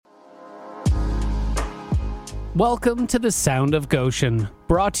Welcome to the Sound of Goshen,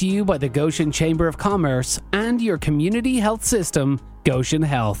 brought to you by the Goshen Chamber of Commerce and your community health system, Goshen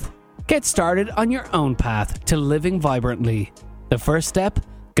Health. Get started on your own path to living vibrantly. The first step,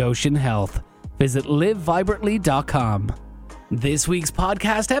 Goshen Health. Visit livevibrantly.com. This week's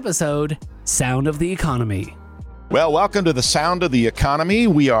podcast episode, Sound of the Economy. Well, welcome to the Sound of the Economy.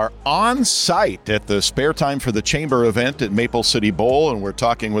 We are on site at the Spare Time for the Chamber event at Maple City Bowl, and we're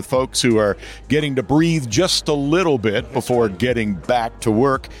talking with folks who are getting to breathe just a little bit before getting back to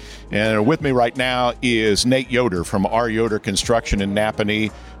work. And with me right now is Nate Yoder from R. Yoder Construction in Napanee,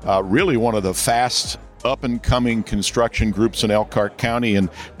 really one of the fast up-and-coming construction groups in Elkhart County,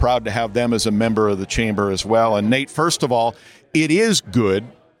 and proud to have them as a member of the Chamber as well. And Nate, first of all, it is good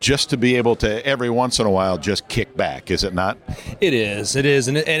just to be able to every once in a while just kick back, is it not? It is,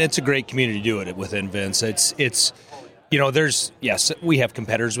 and it's a great community to do it within, Vince. It's yes, we have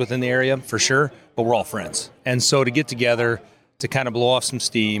competitors within the area for sure, but we're all friends. And so to get together, to kind of blow off some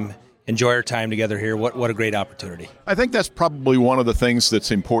steam, enjoy our time together here, what a great opportunity. I think that's probably one of the things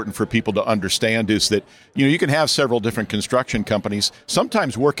that's important for people to understand is that, you can have several different construction companies,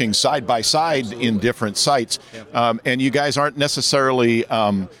 sometimes working side by side in different sites, and you guys aren't necessarily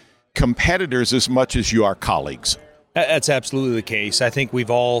competitors as much as you are colleagues. That's absolutely the case. I think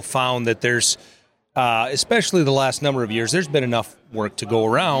we've all found that there's, especially the last number of years, there's been enough work to go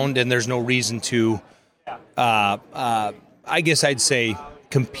around, and there's no reason to, I guess I'd say,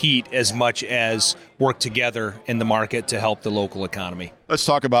 compete as much as work together in the market to help the local economy. Let's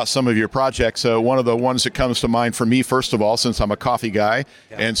talk about some of your projects. One of the ones that comes to mind for me, first of all, since I'm a coffee guy,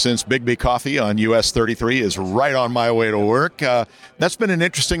 and since Big B Coffee on US 33 is right on my way to work, that's been an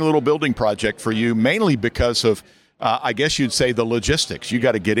interesting little building project for you, mainly because of, I guess you'd say, the logistics. You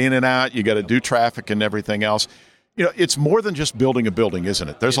got to get in and out, you got to do traffic and everything else. It's more than just building a building, isn't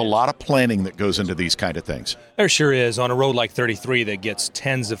it? There's a lot of planning that goes into these kind of things. There sure is. On a road like 33 that gets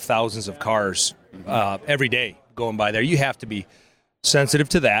tens of thousands of cars every day going by there, you have to be sensitive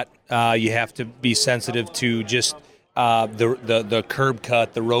to that. You have to be sensitive to just the curb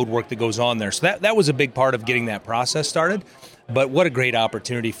cut, the road work that goes on there. So that was a big part of getting that process started. But what a great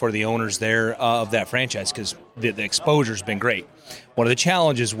opportunity for the owners there of that franchise, because the exposure's been great. One of the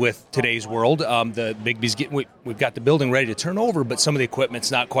challenges with today's world, the Bigby's we've got the building ready to turn over, but some of the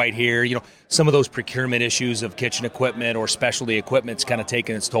equipment's not quite here. Some of those procurement issues of kitchen equipment or specialty equipment's kind of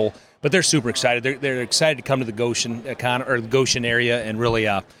taking its toll. But they're super excited. They're excited to come to the Goshen area and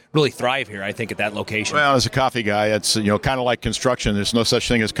really thrive here, I think, at that location. Well, as a coffee guy, it's kind of like construction. There's no such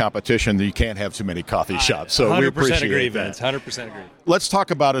thing as competition. You can't have too many coffee shops. So we appreciate agree, that. Vince. 100% agree. Let's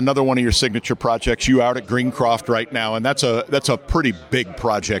talk about another one of your signature projects. You out at Greencroft right now, and that's a pretty big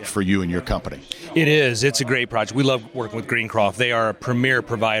project for you and your company. It is. It's a great project. We love working with Greencroft. They are a premier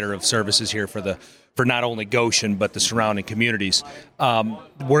provider of services here for not only Goshen, but the surrounding communities.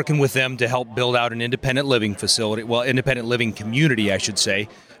 Working with them to help build out an independent living community, I should say.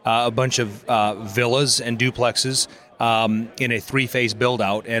 A bunch of villas and duplexes in a 3-phase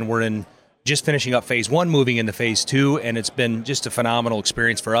build-out, and we're just finishing up phase 1, moving into phase 2, and it's been just a phenomenal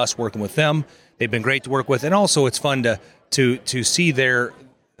experience for us working with them. They've been great to work with, and also it's fun to see their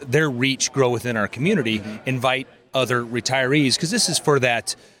reach grow within our community, invite other retirees, because this is for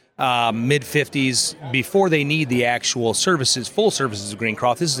that mid-50s, before they need the actual services, full services of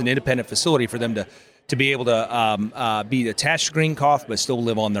Greencroft. This is an independent facility for them to be able to be attached to Greencroft but still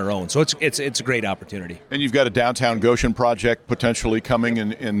live on their own. So it's a great opportunity. And you've got a downtown Goshen project potentially coming,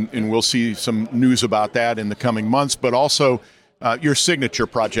 and we'll see some news about that in the coming months, but also your signature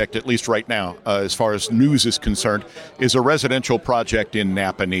project, at least right now, as far as news is concerned, is a residential project in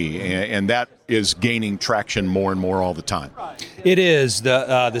Napanee, and that is gaining traction more and more all the time. It is.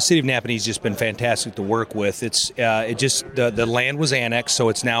 The city of Napanee has just been fantastic to work with. The land was annexed, so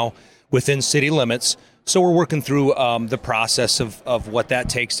it's now within city limits. So we're working through the process of what that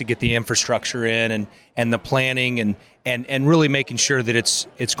takes to get the infrastructure in and the planning and really making sure that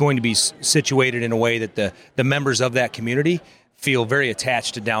it's going to be situated in a way that the members of that community feel very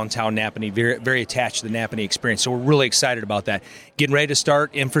attached to downtown Napanee, very, very attached to the Napanee experience. So we're really excited about that. Getting ready to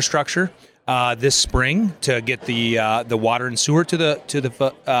start infrastructure this spring to get the water and sewer to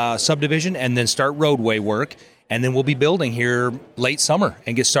the subdivision, and then start roadway work. And then we'll be building here late summer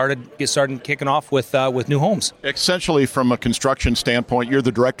and get started kicking off with new homes. Essentially, from a construction standpoint, you're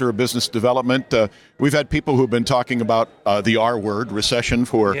the director of business development. We've had people who've been talking about the R word, recession,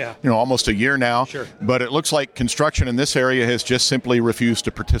 for almost a year now. Sure. But it looks like construction in this area has just simply refused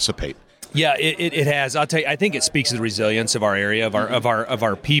to participate. Yeah, it has. I'll tell you, I think it speaks to the resilience of our area, of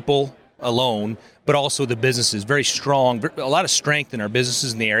our people alone, but also the businesses. Very strong, a lot of strength in our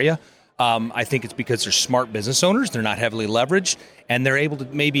businesses in the area. I think it's because they're smart business owners. They're not heavily leveraged, and they're able to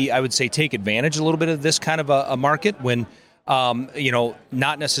maybe, I would say, take advantage a little bit of this kind of a market when,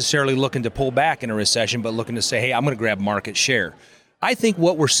 not necessarily looking to pull back in a recession, but looking to say, hey, I'm going to grab market share. I think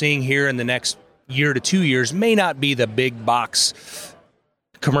what we're seeing here in the next year to 2 years may not be the big box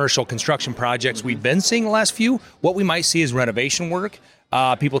commercial construction projects we've been seeing the last few. What we might see is renovation work,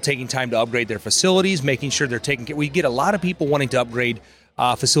 people taking time to upgrade their facilities, making sure they're taking care. We get a lot of people wanting to upgrade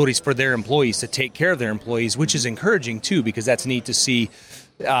facilities for their employees, to take care of their employees, which is encouraging too, because that's neat to see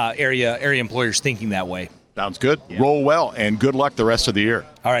area employers thinking that way. Sounds good. Yeah. Roll well, and good luck the rest of the year.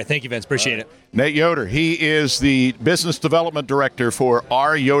 All right. Thank you, Vince. Appreciate it. Nate Yoder, he is the Business Development Director for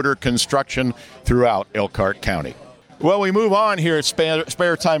R. Yoder Construction throughout Elkhart County. Well, we move on here at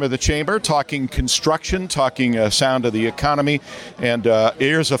Spare Time of the Chamber, talking construction, talking sound of the economy, and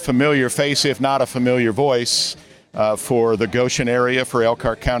here's a familiar face, if not a familiar voice, for the Goshen area, for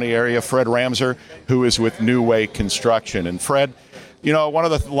Elkhart County area, Fred Ramser, who is with New Way Construction. And Fred, you know, one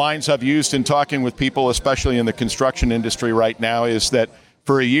of the lines I've used in talking with people, especially in the construction industry right now, is that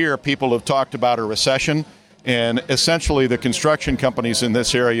for a year people have talked about a recession, and essentially the construction companies in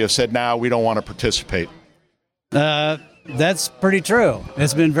this area said, "Now we don't want to participate." That's pretty true.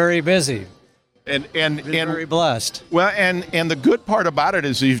 It's been very busy. And very blessed. Well, and the good part about it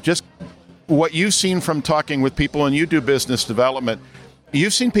is what you've seen from talking with people, and you do business development,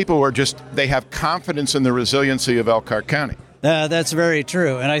 you've seen people who are they have confidence in the resiliency of Elkhart County. That's very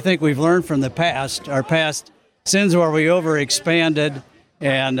true. And I think we've learned from the past, our past sins where we overexpanded,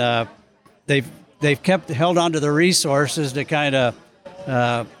 and they've held on to the resources to kind of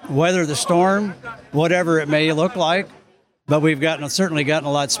weather the storm, whatever it may look like. But we've certainly gotten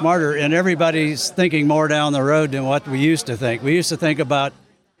a lot smarter, and everybody's thinking more down the road than what we used to think. We used to think about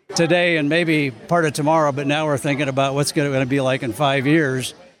today and maybe part of tomorrow, but now we're thinking about what's going to be like in 5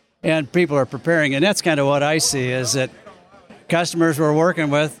 years, and people are preparing. And that's kind of what I see, is that customers we're working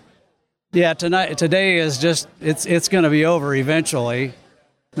with, today is just, it's going to be over eventually.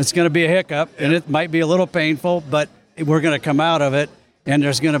 It's going to be a hiccup, and it might be a little painful, but we're going to come out of it, and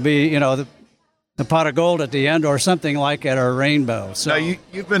there's going to be, the pot of gold at the end, or something like it, or a rainbow. So now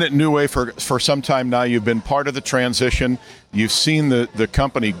you've been at New Way for some time now. You've been part of the transition. You've seen the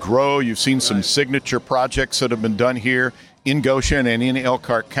company grow. You've seen some signature projects that have been done here in Goshen and in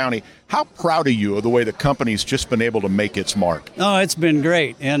Elkhart County. How proud are you of the way the company's just been able to make its mark? Oh, it's been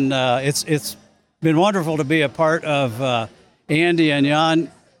great, and it's been wonderful to be a part of Andy and Jan.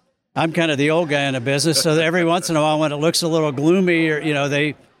 I'm kind of the old guy in the business, so that every once in a while when it looks a little gloomy, or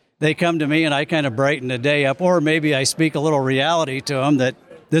they come to me and I kind of brighten the day up, or maybe I speak a little reality to them that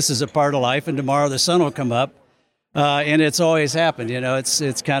this is a part of life and tomorrow the sun will come up, and it's always happened.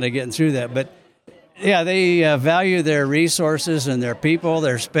 It's kind of getting through that, but yeah, they value their resources and their people.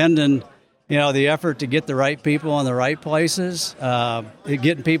 They're spending, the effort to get the right people in the right places,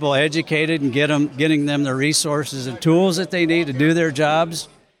 getting people educated and getting them the resources and tools that they need to do their jobs,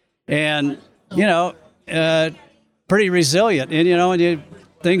 and pretty resilient. And when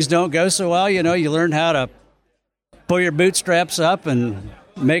things don't go so well, you learn how to pull your bootstraps up and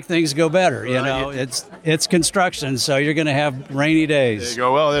make things go better. It's construction, so you're going to have rainy days. There you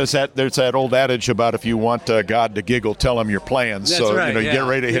go. Well, there's that old adage about if you want God to giggle, tell him your plans. That's so right, you get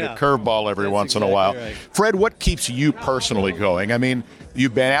ready to hit a curveball every once in a while. Right. Fred, what keeps you personally going? I mean,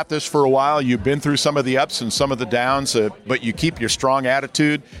 you've been at this for a while. You've been through some of the ups and some of the downs, but you keep your strong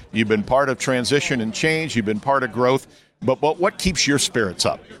attitude. You've been part of transition and change. You've been part of growth. But what keeps your spirits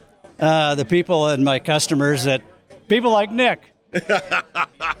up? The people and my customers, people like Nick.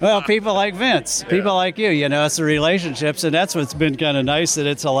 Well, people like Vince, people like you, it's the relationships, and that's what's been kind of nice, that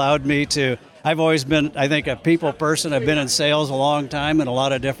it's allowed me to. I've always been, I think, a people person. I've been in sales a long time in a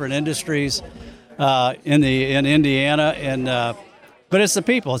lot of different industries in Indiana, but it's the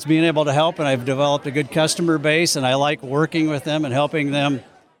people. It's being able to help, and I've developed a good customer base, and I like working with them and helping them,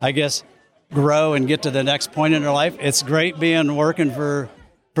 I guess, grow and get to the next point in their life. It's great working for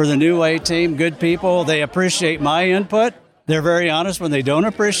the New Way team. Good people. They appreciate my input. They're very honest when they don't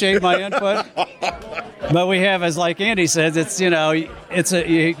appreciate my input. But we have, as like Andy says, you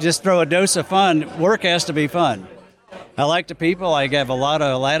just throw a dose of fun. Work has to be fun. I like the people. I have a lot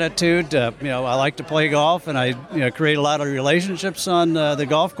of latitude. I like to play golf, and I create a lot of relationships on the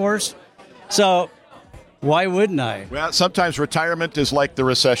golf course. So why wouldn't I? Well, sometimes retirement is like the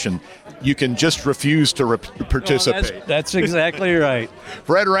recession. You can just refuse to participate. Well, that's exactly right.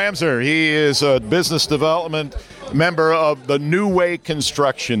 Fred Ramser, he is a business development member of the New Way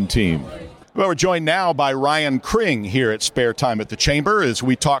Construction team. Well, we're joined now by Ryan Kring here at Spare Time at the Chamber as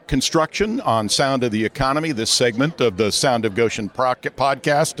we talk construction on Sound of the Economy, this segment of the Sound of Goshen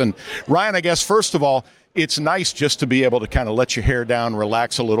podcast. And Ryan, I guess, first of all, it's nice just to be able to kind of let your hair down,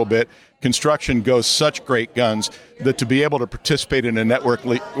 relax a little bit. Construction goes such great guns that to be able to participate in a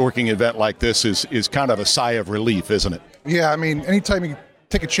networking event like this is kind of a sigh of relief, isn't it? Yeah, I mean, anytime you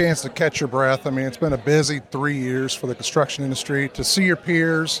take a chance to catch your breath. I mean, it's been a busy 3 years for the construction industry. To see your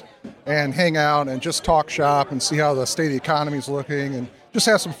peers and hang out and just talk shop and see how the state of the economy is looking and just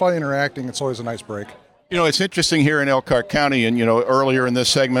have some fun interacting, it's always a nice break. You know, it's interesting here in Elkhart County, and, you know, earlier in this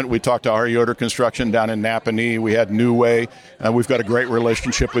segment, we talked to R. Yoder Construction down in Napanee. We had New Way. We've got a great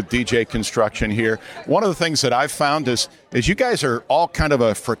relationship with DJ Construction here. One of the things that I've found is you guys are all kind of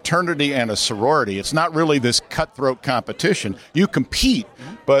a fraternity and a sorority. It's not really this cutthroat competition. You compete,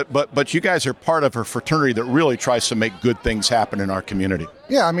 but you guys are part of a fraternity that really tries to make good things happen in our community.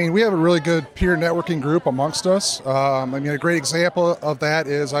 Yeah, I mean, we have a really good peer networking group amongst us. I mean, a great example of that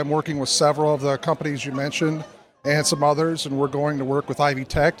is I'm working with several of the companies you mentioned and some others, and we're going to work with Ivy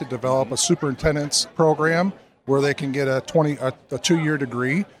Tech to develop a superintendent's program where they can get a 2-year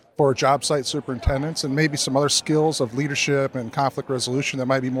degree for job site superintendents and maybe some other skills of leadership and conflict resolution that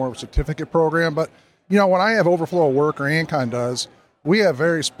might be more of a certificate program. But, you know, when I have overflow of work or ANCON does, we have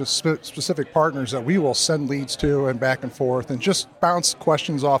very specific partners that we will send leads to and back and forth and just bounce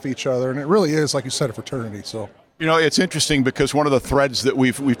questions off each other. And it really is, like you said, a fraternity. So, you know, it's interesting because one of the threads that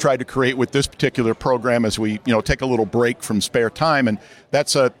we've tried to create with this particular program is we, you know, take a little break from Spare Time. And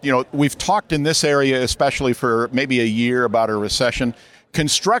that's we've talked in this area, especially for maybe a year, about a recession.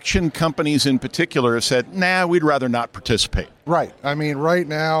 Construction companies in particular have said, nah, we'd rather not participate. Right. I mean, right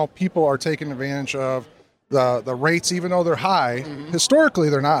now, people are taking advantage of the rates, even though they're high. Mm-hmm. Historically,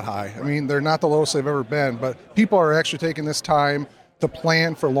 they're not high. I mean, they're not the lowest they've ever been, but people are actually taking this time to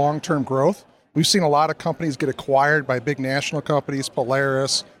plan for long-term growth. We've seen a lot of companies get acquired by big national companies,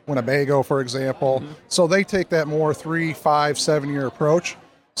 Polaris, Winnebago, for example. Mm-hmm. So they take that more 3, 5, 7-year approach.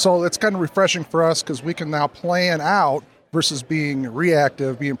 So it's kind of refreshing for us because we can now plan out versus being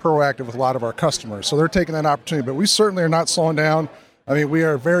reactive, being proactive with a lot of our customers. So they're taking that opportunity, but we certainly are not slowing down. I mean, we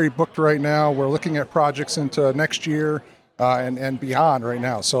are very booked right now. We're looking at projects into next year and beyond right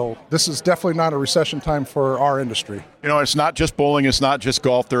now. So this is definitely not a recession time for our industry. You know, it's not just bowling, it's not just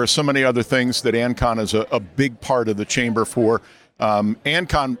golf. There are so many other things that ANCON is a big part of the chamber for.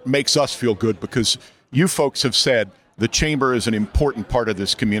 ANCON makes us feel good because you folks have said the chamber is an important part of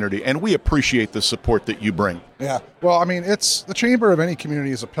this community, and we appreciate the support that you bring. Yeah. Well, I mean, it's the chamber of any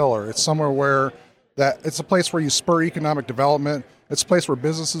community is a pillar. It's somewhere where it's a place where you spur economic development. It's a place where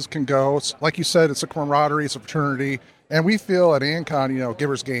businesses can go. It's, like you said, it's a camaraderie, it's a fraternity. And we feel at ANCON, you know,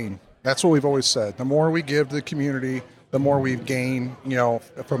 givers gain. That's what we've always said. The more we give to the community, the more we gain, you know,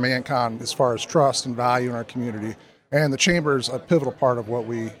 from ANCON as far as trust and value in our community. And the chamber is a pivotal part of what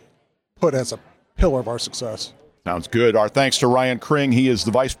we put as a pillar of our success. Sounds good. Our thanks to Ryan Kring. He is the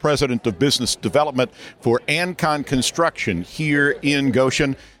Vice President of Business Development for ANCON Construction here in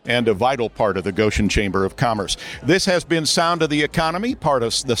Goshen and a vital part of the Goshen Chamber of Commerce. This has been Sound of the Economy, part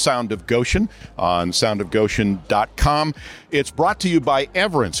of the Sound of Goshen on soundofgoshen.com. It's brought to you by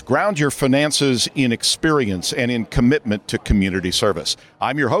Everence. Ground your finances in experience and in commitment to community service.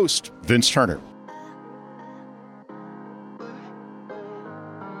 I'm your host, Vince Turner.